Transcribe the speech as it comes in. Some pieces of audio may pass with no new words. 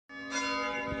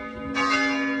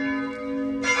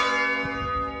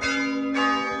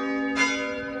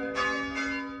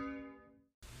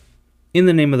In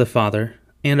the name of the Father,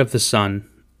 and of the Son,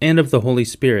 and of the Holy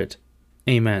Spirit.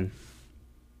 Amen.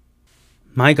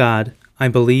 My God, I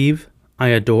believe, I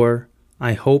adore,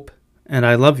 I hope, and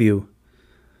I love you.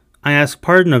 I ask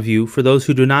pardon of you for those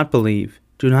who do not believe,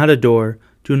 do not adore,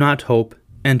 do not hope,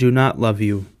 and do not love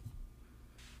you.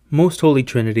 Most Holy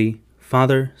Trinity,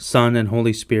 Father, Son, and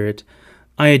Holy Spirit,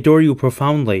 I adore you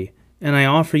profoundly, and I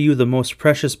offer you the most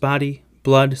precious body,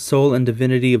 blood, soul, and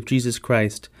divinity of Jesus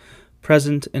Christ,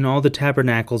 present in all the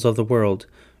tabernacles of the world,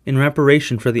 in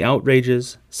reparation for the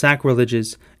outrages,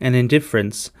 sacrileges, and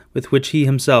indifference with which he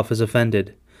himself is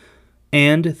offended.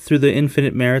 And, through the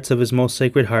infinite merits of his most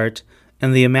sacred heart,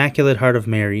 and the Immaculate Heart of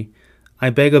Mary,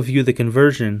 I beg of you the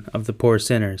conversion of the poor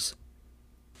sinners.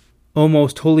 O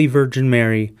most holy Virgin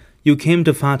Mary, you came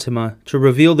to Fatima to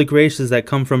reveal the graces that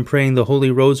come from praying the Holy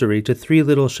Rosary to 3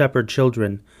 little shepherd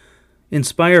children.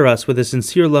 Inspire us with a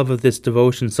sincere love of this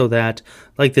devotion so that,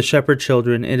 like the shepherd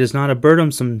children, it is not a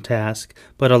burdensome task,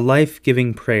 but a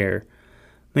life-giving prayer.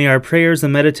 May our prayers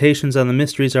and meditations on the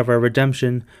mysteries of our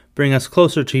redemption bring us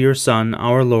closer to your Son,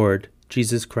 our Lord,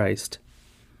 Jesus Christ.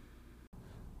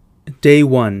 Day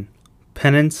 1.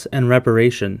 Penance and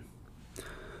Reparation.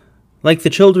 Like the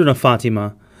children of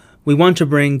Fatima, we want to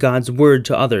bring God's word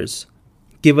to others.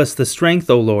 Give us the strength,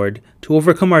 O Lord, to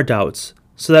overcome our doubts,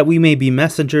 so that we may be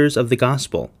messengers of the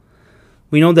gospel.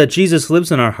 We know that Jesus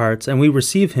lives in our hearts, and we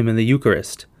receive him in the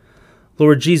Eucharist.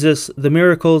 Lord Jesus, the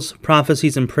miracles,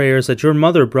 prophecies, and prayers that your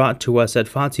mother brought to us at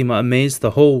Fatima amazed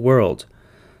the whole world.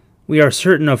 We are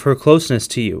certain of her closeness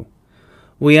to you.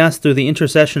 We ask through the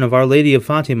intercession of Our Lady of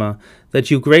Fatima that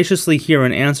you graciously hear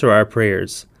and answer our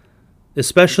prayers,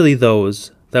 especially those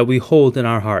that we hold in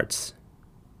our hearts.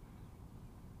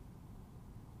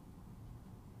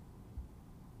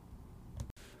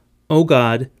 O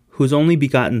God, whose only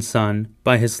begotten Son,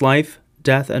 by his life,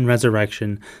 death, and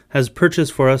resurrection, has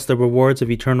purchased for us the rewards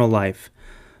of eternal life,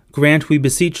 grant, we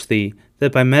beseech thee,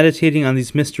 that by meditating on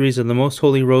these mysteries of the most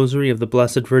holy Rosary of the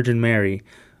Blessed Virgin Mary,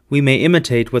 we may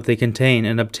imitate what they contain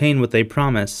and obtain what they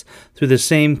promise, through the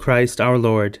same Christ our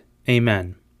Lord.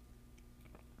 Amen.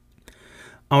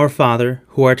 Our Father,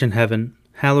 who art in heaven,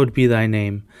 hallowed be thy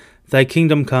name. Thy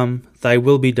kingdom come, thy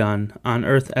will be done, on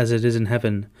earth as it is in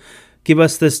heaven. Give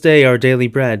us this day our daily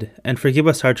bread, and forgive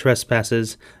us our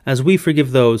trespasses, as we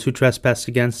forgive those who trespass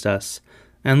against us.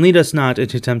 And lead us not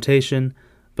into temptation,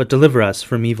 but deliver us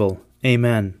from evil.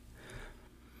 Amen.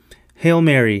 Hail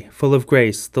Mary, full of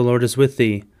grace, the Lord is with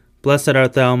thee. Blessed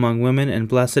art thou among women, and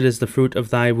blessed is the fruit of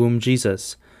thy womb,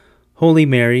 Jesus. Holy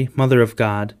Mary, Mother of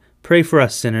God, pray for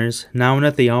us sinners, now and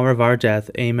at the hour of our death.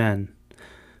 Amen.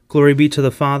 Glory be to the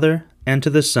Father, and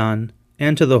to the Son,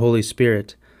 and to the Holy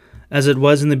Spirit, as it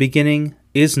was in the beginning,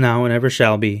 is now, and ever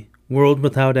shall be, world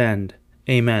without end.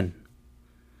 Amen.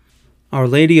 Our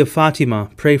Lady of Fatima,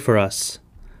 pray for us.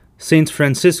 Saints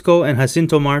Francisco and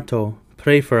Jacinto Marto,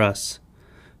 pray for us.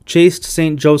 Chaste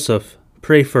Saint Joseph,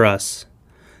 pray for us.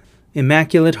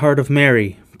 Immaculate Heart of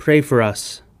Mary, pray for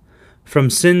us. From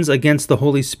sins against the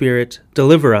Holy Spirit,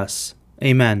 deliver us.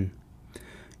 Amen.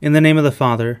 In the name of the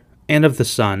Father, and of the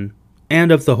Son,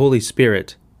 and of the Holy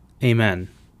Spirit. Amen.